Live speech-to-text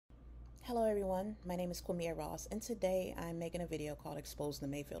Hello everyone, my name is Kwame Ross and today I'm making a video called Exposing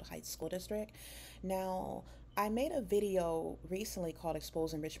the Mayfield Heights School District. Now, I made a video recently called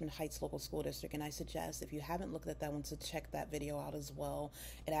Exposing Richmond Heights Local School District, and I suggest if you haven't looked at that one to check that video out as well.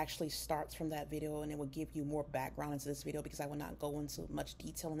 It actually starts from that video and it will give you more background into this video because I will not go into much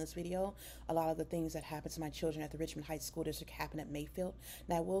detail in this video. A lot of the things that happened to my children at the Richmond Heights School District happened at Mayfield.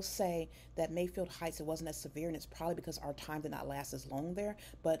 Now, I will say that Mayfield Heights, it wasn't as severe, and it's probably because our time did not last as long there,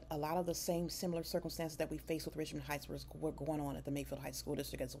 but a lot of the same similar circumstances that we faced with Richmond Heights were going on at the Mayfield Heights School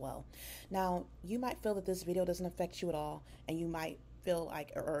District as well. Now, you might feel that this video doesn't affect you at all, and you might feel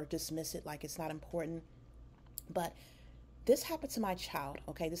like or dismiss it like it's not important, but this happened to my child,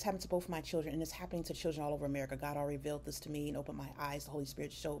 okay? This happened to both of my children, and it's happening to children all over America. God already revealed this to me and opened my eyes. The Holy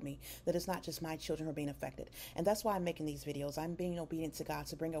Spirit showed me that it's not just my children who are being affected. And that's why I'm making these videos. I'm being obedient to God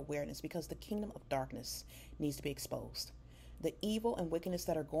to bring awareness because the kingdom of darkness needs to be exposed. The evil and wickedness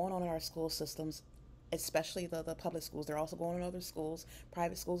that are going on in our school systems, especially the public schools. They're also going on in other schools,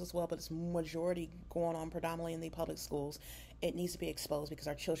 private schools as well, but it's majority going on predominantly in the public schools. It needs to be exposed because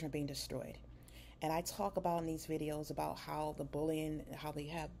our children are being destroyed. And I talk about in these videos about how the bullying, how they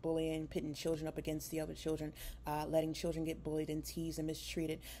have bullying, pitting children up against the other children, letting children get bullied and teased and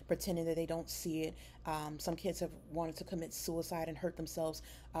mistreated, pretending that they don't see it. Some kids have wanted to commit suicide and hurt themselves.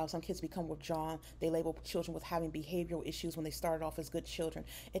 Some kids become withdrawn. They label children with having behavioral issues when they started off as good children.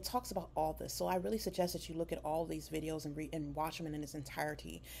 It talks about all this. So I really suggest that you look at all these videos and watch them in its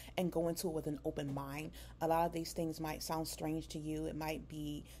entirety and go into it with an open mind. A lot of these things might sound strange to you. It might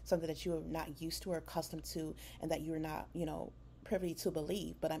be something that you are not used to or accustomed to, and that you're not, privy to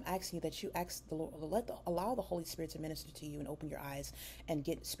believe. But I'm asking you that you ask the Lord, allow the Holy Spirit to minister to you and open your eyes and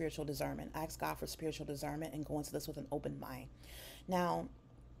get spiritual discernment. Ask God for spiritual discernment and go into this with an open mind. Now,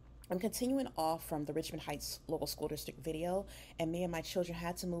 I'm continuing off from the Richmond Heights Local School District video, and me and my children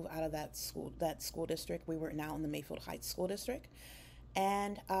had to move out of that school district. We were now in the Mayfield Heights School District.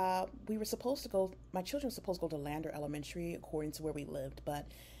 And we were supposed to go, my children were supposed to go to Lander Elementary according to where we lived, but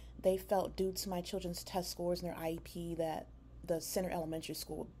they felt due to my children's test scores and their IEP that the Center Elementary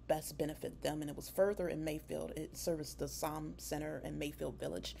School would best benefit them, and it was further in Mayfield. It serviced the Som Center and Mayfield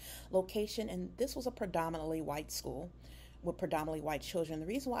Village location, and this was a predominantly white school with predominantly white children. The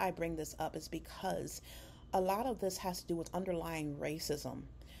reason why I bring this up is because a lot of this has to do with underlying racism.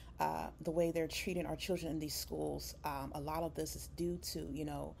 The way they're treating our children in these schools, a lot of this is due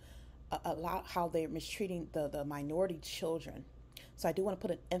to, a lot how they're mistreating the minority children. So I do want to put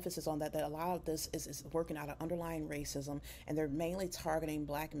an emphasis on that a lot of this is working out of underlying racism, and they're mainly targeting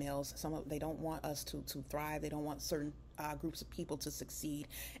black males. They don't want us to thrive. They don't want certain groups of people to succeed,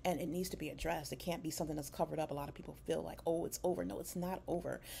 and it needs to be addressed. It can't be something that's covered up. A lot of people feel like, oh, it's over. No, it's not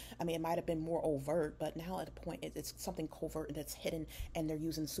over. I mean, it might have been more overt, but now at a point it's something covert that's hidden, and they're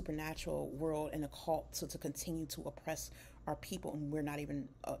using supernatural world and occult to continue to oppress our people, and we're not even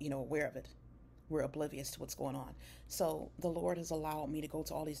aware of it. We're oblivious to what's going on. So the Lord has allowed me to go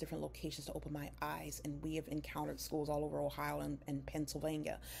to all these different locations to open my eyes, and we have encountered schools all over Ohio and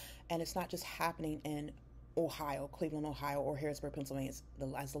Pennsylvania. And it's not just happening in Ohio, Cleveland, Ohio, or Harrisburg, Pennsylvania.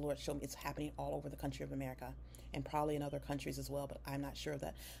 As the Lord showed me, it's happening all over the country of America, and probably in other countries as well, but I'm not sure of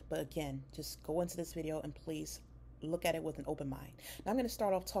that. But again, just go into this video and please look at it with an open mind. Now I'm going to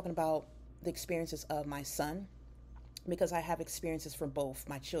start off talking about the experiences of my son, because I have experiences for both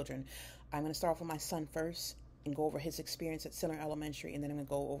my children. I'm going to start off with my son first and go over his experience at Center Elementary, and then I'm going to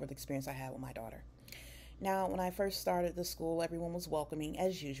go over the experience I had with my daughter. Now, when I first started the school, everyone was welcoming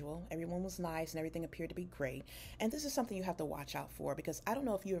as usual. Everyone was nice and everything appeared to be great. And this is something you have to watch out for, because I don't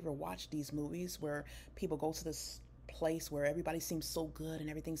know if you ever watched these movies where people go to this place where everybody seems so good and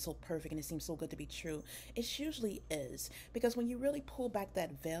everything's so perfect and it seems so good to be true. It usually is, because when you really pull back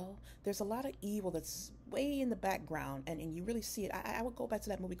that veil, there's a lot of evil that's way in the background, and you really see it. I would go back to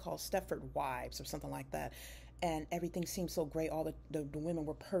that movie called Stepford Wives or something like that, and everything seemed so great. All the women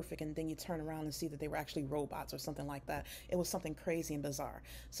were perfect, and then you turn around and see that they were actually robots or something like that. It was something crazy and bizarre.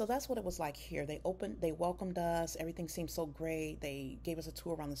 So that's what it was like here. They welcomed us. Everything seemed so great. They gave us a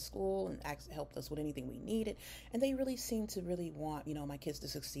tour around the school and helped us with anything we needed. And they really seemed to really want, my kids to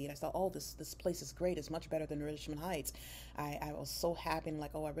succeed. I thought, oh, this place is great. It's much better than Richmond Heights. I was so happy and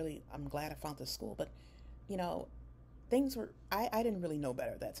like, oh, I'm glad I found this school. But, things were, I didn't really know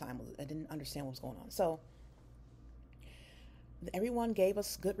better at that time. I didn't understand what was going on. So everyone gave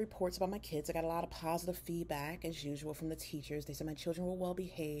us good reports about my kids. I got a lot of positive feedback as usual from the teachers. They said my children were well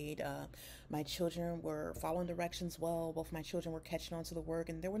behaved. My children were following directions well. Both my children were catching on to the work,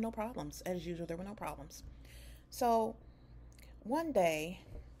 and there were no problems. As usual, there were no problems. So one day,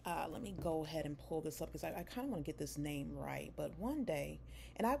 Let me go ahead and pull this up because I kind of want to get this name right. But one day,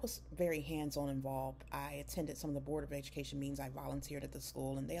 and I was very hands-on involved. I attended some of the Board of Education meetings. I volunteered at the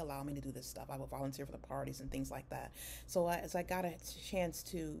school, and they allowed me to do this stuff. I would volunteer for the parties and things like that. So as I got a chance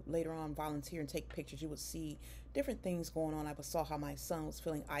to later on volunteer and take pictures, you would see different things going on. I saw how my son was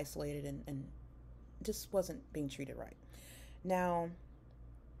feeling isolated and just wasn't being treated right. Now,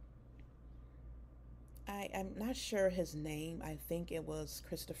 I'm not sure his name. I think it was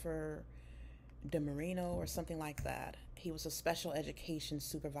Christopher DeMarino or something like that. He was a special education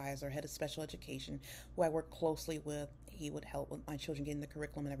supervisor, head of special education, who I worked closely with. He would help with my children getting the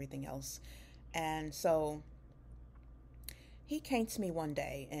curriculum and everything else. And so he came to me one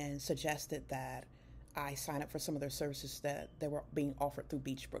day and suggested that I sign up for some of their services that they were being offered through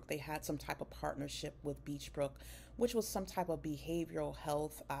Beachbrook. They had some type of partnership with Beachbrook, which was some type of behavioral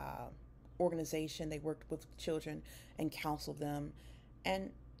health organization. They worked with children and counseled them.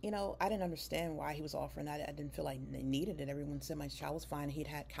 And, I didn't understand why he was offering that. I didn't feel like they needed it. Everyone said my child was fine. He'd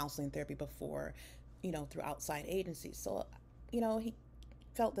had counseling therapy before, through outside agencies. So, he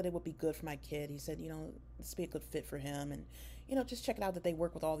felt that it would be good for my kid. He said, this would be a good fit for him. And, just check it out that they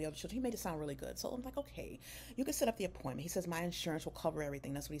work with all the other children. He made it sound really good. So I'm like, okay, you can set up the appointment. He says, my insurance will cover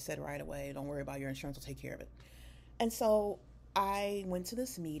everything. That's what he said right away. Don't worry about your insurance. Will take care of it. And so I went to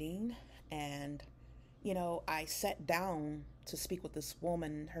this meeting and, I sat down to speak with this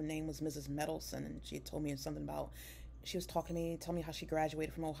woman. Her name was Mrs. Medelson, and she had told me something about, she was talking to me, telling me how she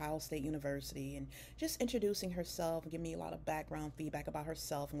graduated from Ohio State University and just introducing herself and giving me a lot of background feedback about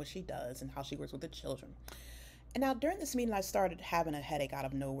herself and what she does and how she works with the children. And now during this meeting, I started having a headache out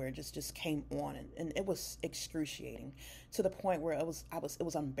of nowhere. Just came on, and it was excruciating to the point where it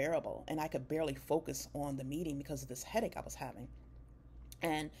was unbearable, and I could barely focus on the meeting because of this headache I was having.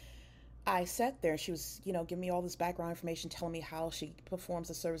 And I sat there. She was, giving me all this background information, telling me how she performs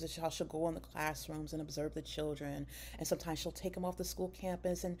the services, how she'll go in the classrooms and observe the children. And sometimes she'll take them off the school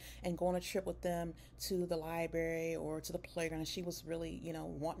campus and go on a trip with them to the library or to the playground. And she was really,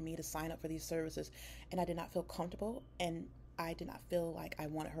 wanting me to sign up for these services. And I did not feel comfortable. And I did not feel like I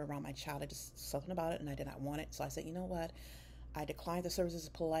wanted her around my child. I just, something about it, and I did not want it. So I said, you know what? I declined the services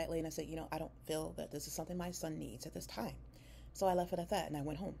politely. And I said, I don't feel that this is something my son needs at this time. So I left it at that, and I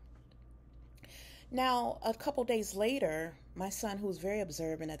went home. Now, a couple days later, my son, who was very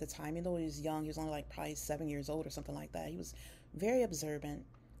observant at the time, even though he was young, he was only like probably 7 years old or something like that. He was very observant,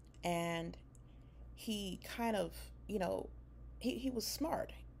 and he kind of, he was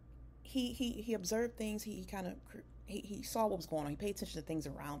smart. He observed things. He kind of, he saw what was going on. He paid attention to things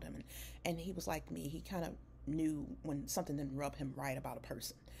around him, and he was like me. He kind of knew when something didn't rub him right about a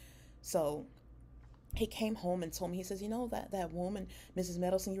person. So he came home and told me, he says, that woman, Mrs.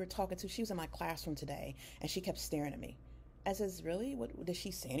 Medelson, you were talking to, she was in my classroom today, and she kept staring at me. I says, really? What did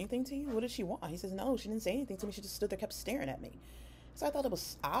she say anything to you? What did she want? He says, no, she didn't say anything to me. She just stood there, kept staring at me. So I thought it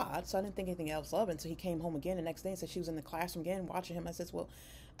was odd, so I didn't think anything else of it until he came home again the next day and said she was in the classroom again watching him. I says, well,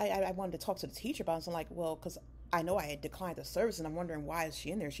 I wanted to talk to the teacher about it. So I'm like, well, because I know I had declined the service, and I'm wondering, why is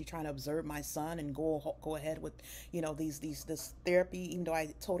she in there? Is she trying to observe my son and go ahead with, this therapy, even though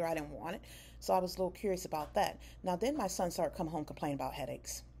I told her I didn't want it? So I was a little curious about that. Now, then my son started coming home complaining about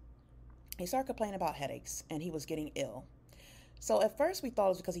headaches. He started complaining about headaches, and he was getting ill. So at first we thought it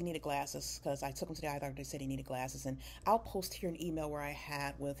was because he needed glasses, because I took him to the eye doctor. They said he needed glasses. And I'll post here an email where I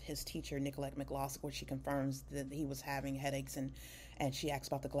had with his teacher, Nicolette McLaughlin, where she confirms that he was having headaches, and she asked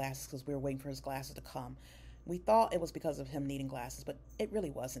about the glasses because we were waiting for his glasses to come. We thought it was because of him needing glasses, but it really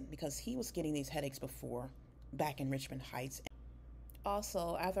wasn't, because he was getting these headaches before back in Richmond Heights.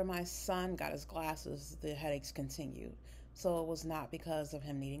 Also, after my son got his glasses, the headaches continued. So it was not because of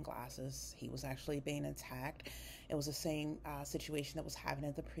him needing glasses. He was actually being attacked. It was the same situation that was happening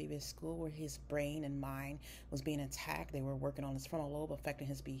at the previous school, where his brain and mind was being attacked. They were working on his frontal lobe, affecting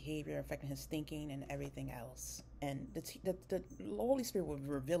his behavior, affecting his thinking, and everything else. And the Holy Spirit was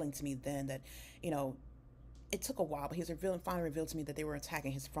revealing to me then that, it took a while, but he was finally revealed to me that they were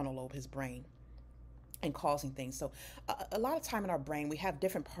attacking his frontal lobe, his brain, and causing things. So a lot of time in our brain, we have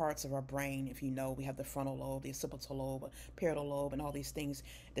different parts of our brain. If we have the frontal lobe, the occipital lobe, parietal lobe, and all these things,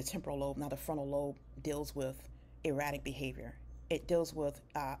 the temporal lobe. Now the frontal lobe deals with erratic behavior. It deals with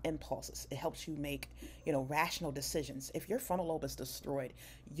impulses. It helps you make, rational decisions. If your frontal lobe is destroyed,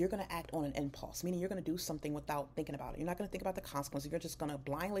 you're going to act on an impulse, meaning you're going to do something without thinking about it. You're not going to think about the consequences. You're just going to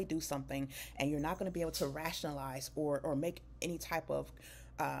blindly do something, and you're not going to be able to rationalize or make any type of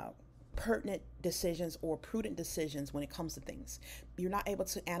pertinent decisions or prudent decisions when it comes to things. You're not able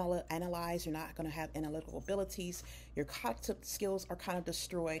to analyze. You're not going to have analytical abilities. Your cognitive skills are kind of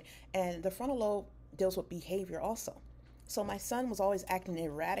destroyed. And the frontal lobe deals with behavior also. So my son was always acting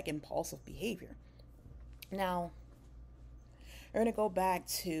erratic, impulsive behavior. Now, we're going to go back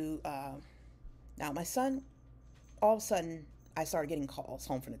to now my son, all of a sudden, I started getting calls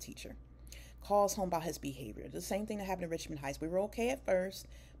home from the teacher. Calls home about his behavior. The same thing that happened in Richmond Heights. We were okay at first,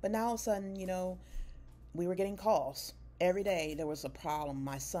 but now all of a sudden, we were getting calls. Every day there was a problem.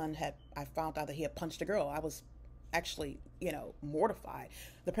 My son I found out that he had punched a girl. I was actually, mortified.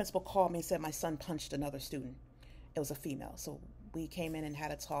 The principal called me and said my son punched another student. It was a female. So we came in and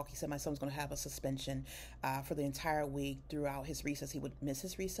had a talk. He said my son was going to have a suspension for the entire week. Throughout his recess, he would miss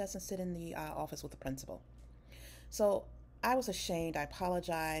his recess and sit in the office with the principal. So I was ashamed. I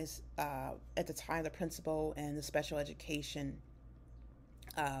apologized. At the time, the principal and the special education,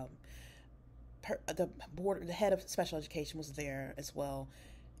 uh, the head of special education was there as well.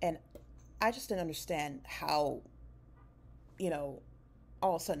 And I just didn't understand how, you know,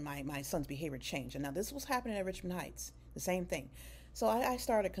 all of a sudden my son's behavior changed. And now this was happening at Richmond Heights, the same thing. So I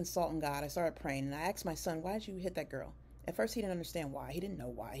started consulting God. I started praying, and I asked my son, why did you hit that girl? At first, he didn't understand why. He didn't know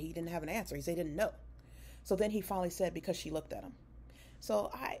why. He didn't have an answer. He said he didn't know. So then he finally said, because she looked at him.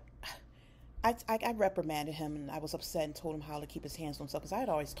 So I reprimanded him, and I was upset and told him how to keep his hands to himself, because I had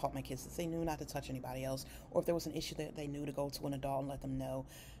always taught my kids that they knew not to touch anybody else, or if there was an issue that they knew, to go to an adult and let them know.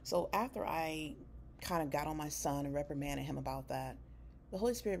 So after I kind of got on my son and reprimanded him about that, the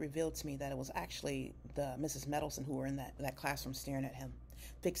Holy Spirit revealed to me that it was actually the Mrs. Medelson who were in that classroom staring at him,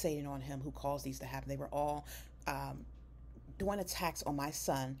 fixating on him, who caused these to happen. They were all doing attacks on my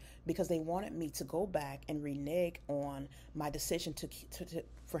son because they wanted me to go back and renege on my decision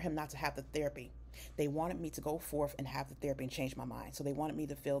for him not to have the therapy. They wanted me to go forth and have the therapy and change my mind. So they wanted me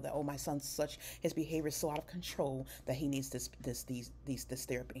to feel that, oh, my son's his behavior is so out of control that he needs this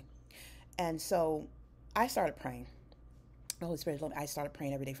therapy. And so I started praying. The Holy Spirit, I started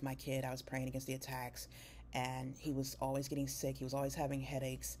praying every day for my kid. I was praying against the attacks, and he was always getting sick. He was always having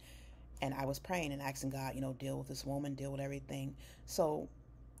headaches. And I was praying and asking God, deal with this woman, deal with everything. So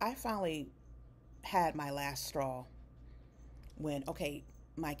I finally had my last straw when,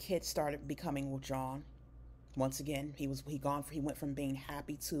 my kid started becoming withdrawn. Once again, he went from being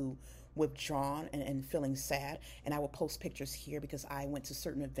happy to withdrawn and feeling sad. And I would post pictures here because I went to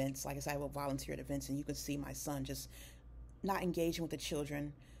certain events. Like I said, I would volunteer at events, and you could see my son just not engaging with the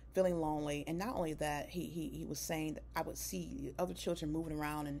children, feeling lonely. And not only that, he was saying that I would see other children moving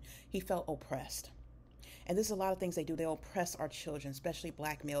around, and he felt oppressed. And this is a lot of things they do. They'll oppress our children, especially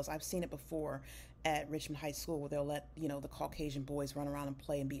black males. I've seen it before at Richmond High School, where they'll let, the Caucasian boys run around and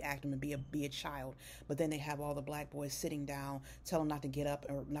play and be active and be a child. But then they have all the black boys sitting down, tell them not to get up,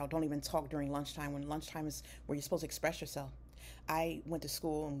 or now don't even talk during lunchtime, when lunchtime is where you're supposed to express yourself. I went to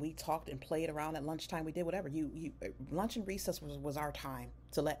school and we talked and played around at lunchtime. We did whatever. Lunch and recess was our time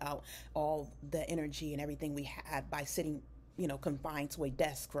to let out all the energy and everything we had by sitting, confined to a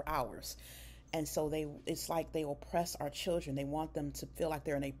desk for hours. And so it's like they oppress our children. They want them to feel like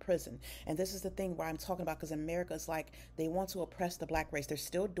they're in a prison. And this is the thing where I'm talking about, because America is like, they want to oppress the black race. They're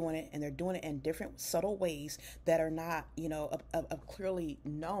still doing it, and they're doing it in different subtle ways that are not, clearly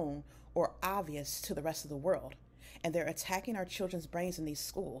known or obvious to the rest of the world. And they're attacking our children's brains in these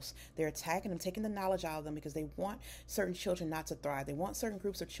schools. They're attacking them, taking the knowledge out of them, because they want certain children not to thrive. They want certain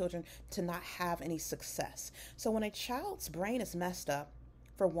groups of children to not have any success. So when a child's brain is messed up,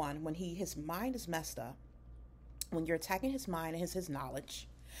 for one, when his mind is messed up, when you're attacking his mind and his knowledge,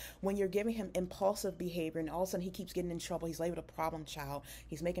 when you're giving him impulsive behavior, and all of a sudden he keeps getting in trouble, he's labeled a problem child,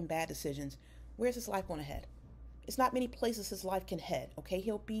 he's making bad decisions, where's his life going to head? It's not many places his life can head, okay?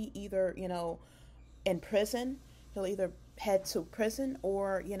 He'll be either, in prison. He'll either head to prison,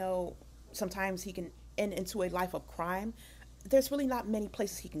 or, sometimes he can end into a life of crime. There's really not many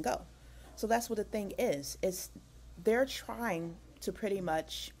places he can go. So that's what the thing is they're trying to pretty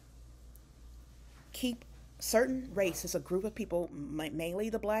much keep certain races, a group of people, mainly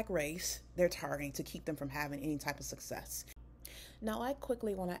the black race, they're targeting to keep them from having any type of success. Now, I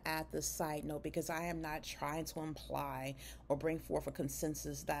quickly want to add this side note, because I am not trying to imply or bring forth a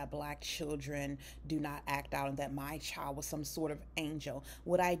consensus that black children do not act out and that my child was some sort of angel.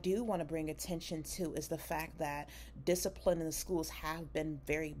 What I do want to bring attention to is the fact that discipline in the schools have been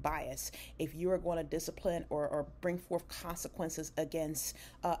very biased. If you are going to discipline or bring forth consequences against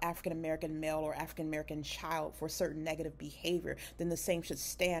African-American male or African-American child for certain negative behavior, then the same should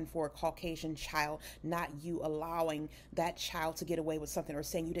stand for a Caucasian child, not you allowing that child to get away with something, or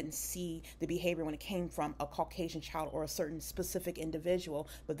saying you didn't see the behavior when it came from a Caucasian child or a certain specific individual,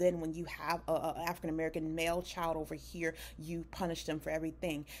 but then when you have a African-American male child over here, you punish them for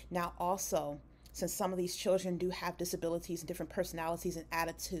everything. Now also, since some of these children do have disabilities and different personalities and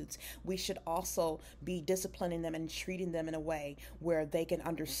attitudes, we should also be disciplining them and treating them in a way where they can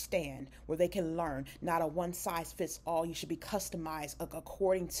understand, where they can learn. Not a one size fits all. You should be customized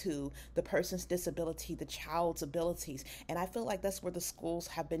according to the person's disability, the child's abilities. And I feel like that's where the schools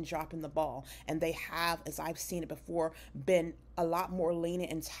have been dropping the ball. And they have, as I've seen it before, been a lot more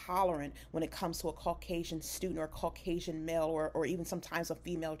lenient and tolerant when it comes to a Caucasian student or a Caucasian male, or even sometimes a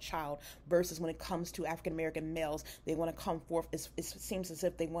female child, versus when it comes to African American males. They want to come forth, it seems as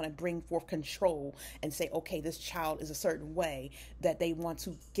if they want to bring forth control and say, okay, this child is a certain way, that they want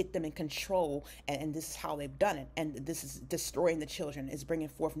to get them in control, and this is how they've done it. And this is destroying the children, is bringing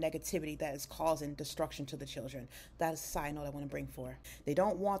forth negativity that is causing destruction to the children. That is a side note I want to bring forth. They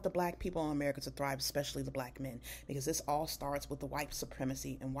don't want the black people in America to thrive, especially the black men, because this all starts with the white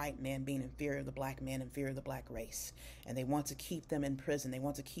supremacy and white men being inferior to the black man, inferior to the black race. And they want to keep them in prison. They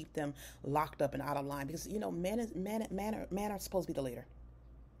want to keep them locked up and out of line, because, you know, men are supposed to be the leader.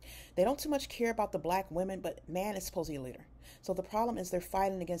 They don't too much care about the black women, but man is supposed to be a leader. So the problem is they're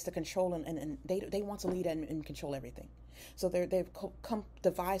fighting against the control, and they want to lead and control everything. So they've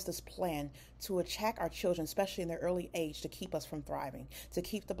devised this plan to attack our children, especially in their early age, to keep us from thriving, to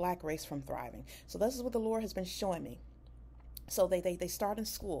keep the black race from thriving. So this is what the Lord has been showing me. So they start in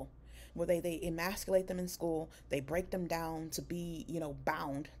school, where they emasculate them in school. They break them down to be, you know,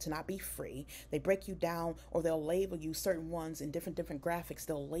 bound, to not be free. They break you down, or they'll label you, certain ones in different graphics.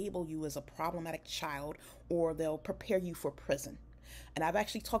 They'll label you as a problematic child, or they'll prepare you for prison. And I've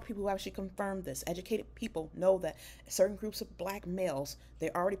actually talked to people who actually confirmed this. Educated people know that certain groups of black males,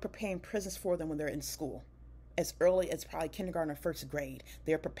 they're already preparing prisons for them when they're in school. As early as probably kindergarten or first grade,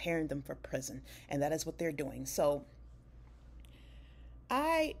 they're preparing them for prison. And that is what they're doing. So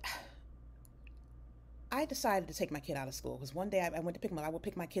I decided to take my kid out of school, because one day I went to pick him up. I would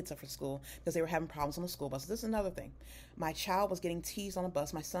pick my kids up for school because they were having problems on the school bus. This is another thing. My child was getting teased on a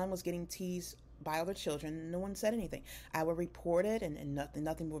bus. My son was getting teased by other children. No one said anything. I would report it, and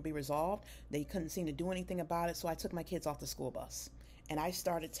nothing would be resolved. They couldn't seem to do anything about it. So I took my kids off the school bus, and I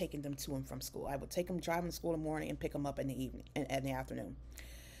started taking them to and from school. I would take them driving to school in the morning and pick them up in the evening and in the afternoon.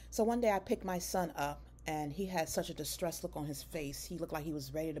 So one day I picked my son up, and he had such a distressed look on his face. He looked like he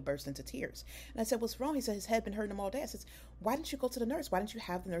was ready to burst into tears. And I said, what's wrong? He said his head had been hurting him all day. I said, why didn't you go to the nurse? Why didn't you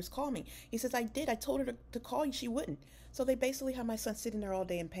have the nurse call me? He says, I did. I told her to call you. She wouldn't. So they basically had my son sitting there all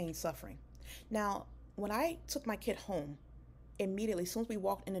day in pain, suffering. Now, when I took my kid home, immediately, as soon as we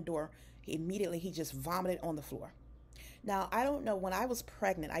walked in the door, he just vomited on the floor. Now, I don't know, when I was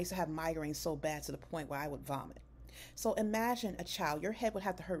pregnant, I used to have migraines so bad to the point where I would vomit. So imagine a child, your head would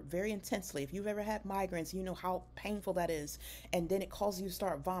have to hurt very intensely. If you've ever had migraines, you know how painful that is. And then it causes you to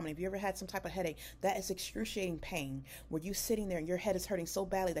start vomiting. If you ever had some type of headache, that is excruciating pain, where you sitting there and your head is hurting so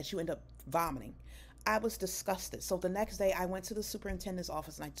badly that you end up vomiting. I was disgusted. So the next day I went to the superintendent's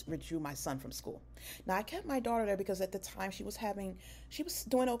office and I withdrew my son from school. Now I kept my daughter there because at the time she was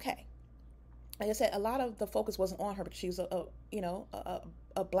doing okay. Like I said, a lot of the focus wasn't on her, but she was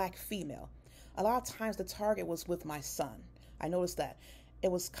a black female. A lot of times the target was with my son. I noticed that.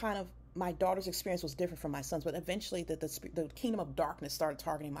 It was kind of, my daughter's experience was different from my son's, but eventually the kingdom of darkness started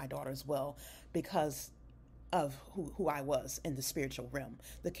targeting my daughter as well, because of who I was in the spiritual realm.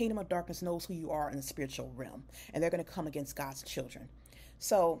 The kingdom of darkness knows who you are in the spiritual realm, and they're going to come against God's children.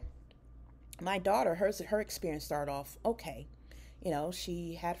 So my daughter, her experience started off okay. You know,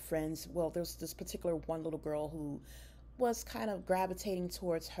 she had friends. Well, there's this particular one little girl who was kind of gravitating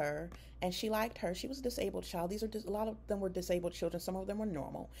towards her, and she liked her. She was a disabled child. A lot of them were disabled children. Some of them were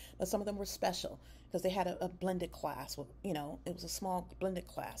normal, but some of them were special because they had a blended class. It was a small blended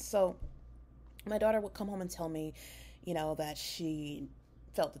class. So my daughter would come home and tell me, that she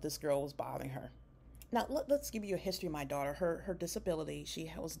felt that this girl was bothering her. Now, let's give you a history of my daughter. Her disability, she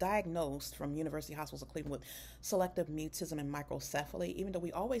was diagnosed from University Hospitals of Cleveland with selective mutism and microcephaly, even though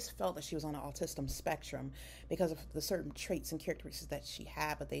we always felt that she was on an autism spectrum because of the certain traits and characteristics that she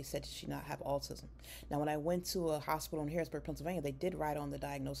had, but they said she did not have autism. Now, when I went to a hospital in Harrisburg, Pennsylvania, they did write on the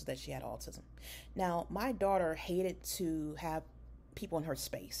diagnosis that she had autism. Now, my daughter hated to have people in her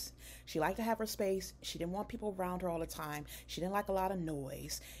space. She liked to have her space. She didn't want people around her all the time. She didn't like a lot of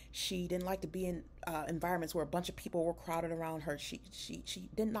noise. She didn't like to be in environments where a bunch of people were crowded around her. She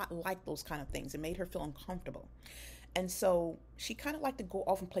did not like those kind of things. It made her feel uncomfortable. And so she kind of liked to go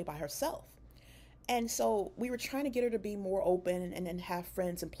off and play by herself. And so we were trying to get her to be more open and have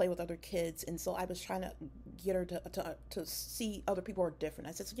friends and play with other kids. And so I was trying to get her to see other people are different.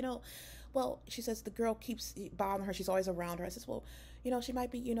 I said, well, she says the girl keeps bothering her. She's always around her. I says, well, she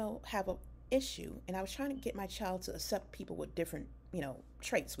might be, have an issue. And I was trying to get my child to accept people with different,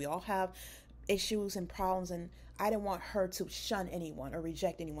 traits. We all have issues and problems, and I didn't want her to shun anyone or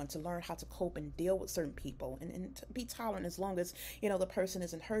reject anyone, to learn how to cope and deal with certain people, and to be tolerant as long as, the person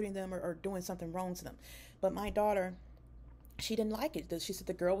isn't hurting them or doing something wrong to them. But my daughter, she didn't like it. She said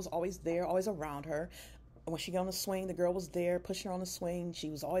the girl was always there, always around her. When she got on the swing, the girl was there pushing her on the swing. She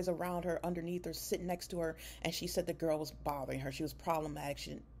was always around her, underneath her, sitting next to her. And she said the girl was bothering her. She was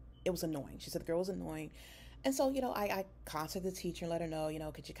problematic. It was annoying. She said the girl was annoying. And so, I contacted the teacher and let her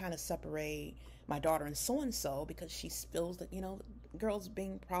know, could you kind of separate my daughter and so because she feels that, the girl's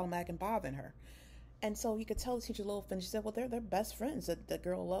being problematic and bothering her. And so you could tell the teacher a little offended. She said, well, they're best friends. That the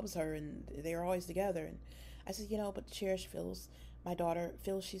girl loves her and they're always together. And I said, but Cherish feels, my daughter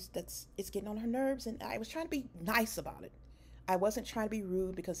feels it's getting on her nerves. And I was trying to be nice about it. I wasn't trying to be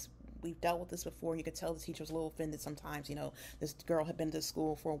rude because we've dealt with this before. You could tell the teacher was a little offended sometimes. This girl had been to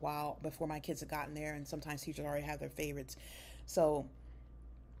school for a while before my kids had gotten there. And sometimes teachers already have their favorites. So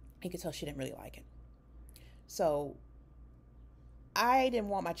you could tell she didn't really like it. So I didn't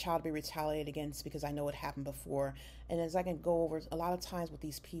want my child to be retaliated against because I know it happened before. And as I can go over, a lot of times with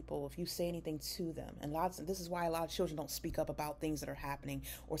these people, if you say anything to them, and this is why a lot of children don't speak up about things that are happening,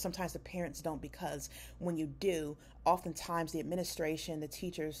 or sometimes the parents don't, because when you do, oftentimes the administration, the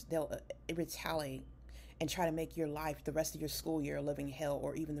teachers, they'll retaliate and try to make your life, the rest of your school year, a living hell,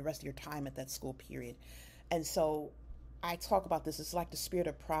 or even the rest of your time at that school period. And so I talk about this. It's like the spirit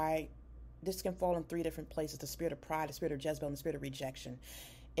of pride. This can fall in three different places: the spirit of pride, the spirit of Jezebel, and the spirit of rejection.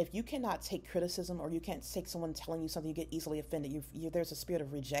 If you cannot take criticism, or you can't take someone telling you something, you get easily offended. There's a spirit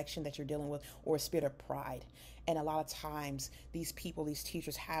of rejection that you're dealing with, or a spirit of pride. And a lot of times these people, these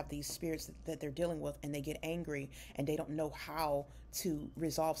teachers have these spirits that they're dealing with, and they get angry and they don't know how to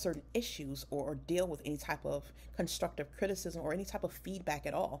resolve certain issues or deal with any type of constructive criticism or any type of feedback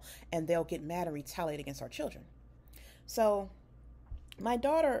at all. And they'll get mad and retaliate against our children. So my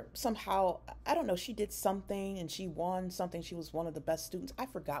daughter, somehow, I don't know, she did something and she won something. She was one of the best students. I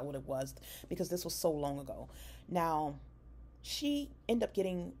forgot what it was because this was so long ago. Now, she ended up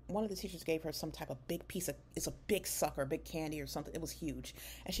getting, one of the teachers gave her some type of big piece of, it's a big sucker, big candy or something. It was huge.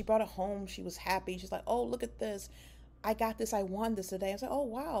 And she brought it home. She was happy. She's like, oh, look at this. I got this. I won this today. I was like, oh,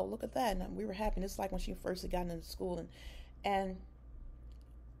 wow, look at that. And we were happy. And it's like when she first had gotten into school. And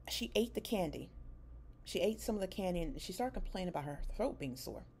she ate the candy. She ate some of the candy and she started complaining about her throat being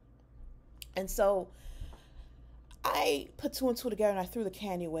sore. And so I put two and two together and I threw the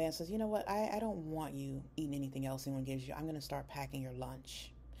candy away and says, you know what? I don't want you eating anything else anyone gives you. I'm going to start packing your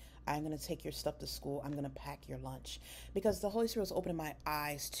lunch. I'm going to take your stuff to school. I'm going to pack your lunch. Because the Holy Spirit was opening my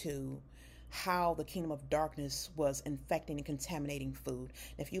eyes to how the kingdom of darkness was infecting and contaminating food.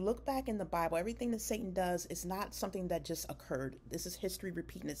 And if you look back in the Bible, everything that Satan does is not something that just occurred. This is history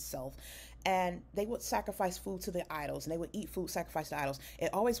repeating itself. And they would sacrifice food to the idols, and they would eat food sacrificed to idols.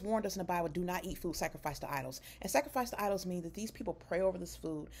 It always warned us in the Bible, do not eat food sacrificed to idols. And sacrifice to idols mean that these people pray over this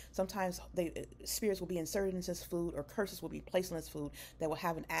food. Sometimes spirits will be inserted into this food, or curses will be placed on this food that will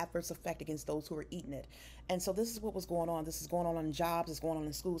have an adverse effect against those who are eating it. And so this is what was going on. This is going on in jobs, it's going on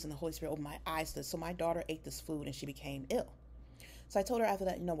in schools, and the Holy Spirit opened my eyes to this. So my daughter ate this food and she became ill. So I told her after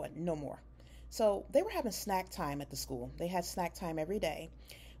that, you know what, no more. So they were having snack time at the school. They had snack time every day,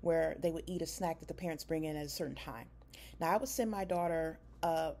 where they would eat a snack that the parents bring in at a certain time. Now, I would send my daughter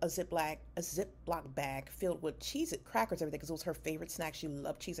a Ziploc bag filled with Cheez-It crackers every day because it was her favorite snack. She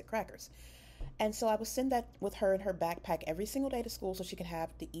loved Cheez-It crackers. And so I would send that with her in her backpack every single day to school so she could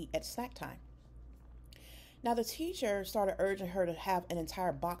have to eat at snack time. Now, the teacher started urging her to have an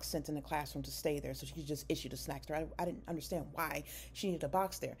entire box sent in the classroom to stay there so she could just issue the snacks to her. I didn't understand why she needed a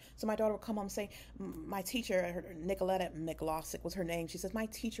box there. So my daughter would come home and say, my teacher, Nicoletta McLaughlin was her name. She says, my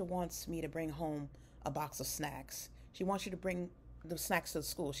teacher wants me to bring home a box of snacks. She wants you to bring the snacks to the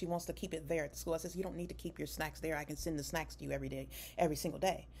school. She wants to keep it there at the school. I says, you don't need to keep your snacks there. I can send the snacks to you every day, every single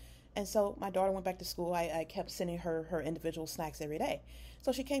day. And so my daughter went back to school. I kept sending her individual snacks every day.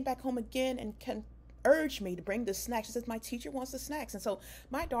 So she came back home again and urged me to bring the snacks. She says, my teacher wants the snacks. And so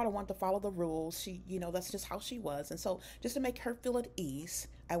my daughter wanted to follow the rules. She, that's just how she was. And so just to make her feel at ease,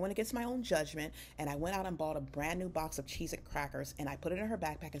 I went against my own judgment and I went out and bought a brand new box of Cheez-It crackers and I put it in her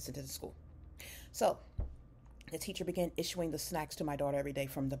backpack and sent it to school. So the teacher began issuing the snacks to my daughter every day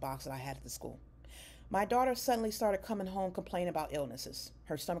from the box that I had at the school. My daughter suddenly started coming home complaining about illnesses.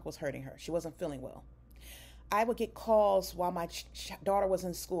 Her stomach was hurting her. She wasn't feeling well. I would get calls while my daughter was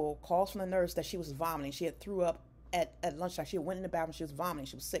in school, calls from the nurse that she was vomiting. She had threw up at lunchtime. She went in the bathroom. She was vomiting.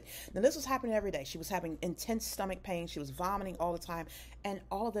 She was sick. Now, this was happening every day. She was having intense stomach pain. She was vomiting all the time. And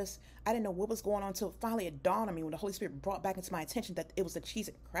all of this, I didn't know what was going on until finally it dawned on me when the Holy Spirit brought back into my attention that it was the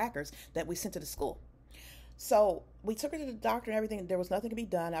Cheez-It crackers that we sent to the school. So we took her to the doctor and everything. There was nothing to be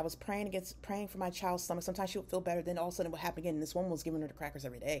done. I was praying for my child's stomach. Sometimes she would feel better. Then all of a sudden it would happen again. And this woman was giving her the crackers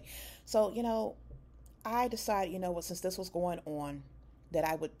every day. So, I decided, what, since this was going on, that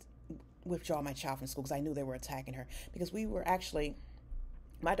I would withdraw my child from school because I knew they were attacking her. Because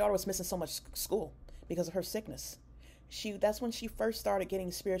my daughter was missing so much school because of her sickness. That's when she first started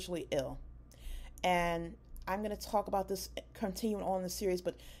getting spiritually ill. And I'm going to talk about this continuing on in the series,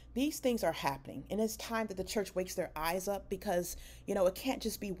 but these things are happening, and it's time that the church wakes their eyes up, because it can't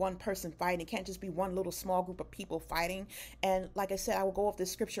just be one person fighting. It can't just be one little small group of people fighting. And like I said, I will go over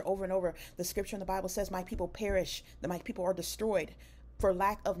this scripture over and over. The scripture in the Bible says, my people perish, that my people are destroyed for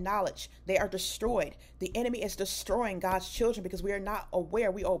lack of knowledge. They are destroyed. The enemy is destroying God's children because we are not aware.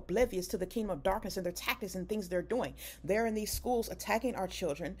 We are oblivious to the kingdom of darkness and their tactics and things they're doing. They're in these schools attacking our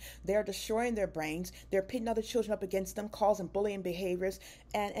children. They're destroying their brains. They're pitting other children up against them, causing bullying behaviors.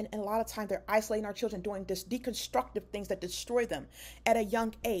 And a lot of times they're isolating our children, doing this deconstructive things that destroy them at a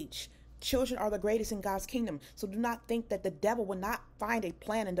young age. Children are the greatest in God's kingdom. So do not think that the devil will not find a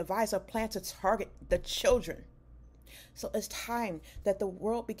plan and devise a plan to target the children. So it's time that the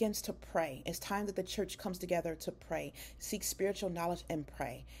world begins to pray. It's time that the church comes together to pray, seek spiritual knowledge and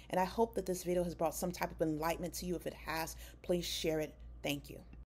pray. And I hope that this video has brought some type of enlightenment to you. If it has, please share it. Thank you.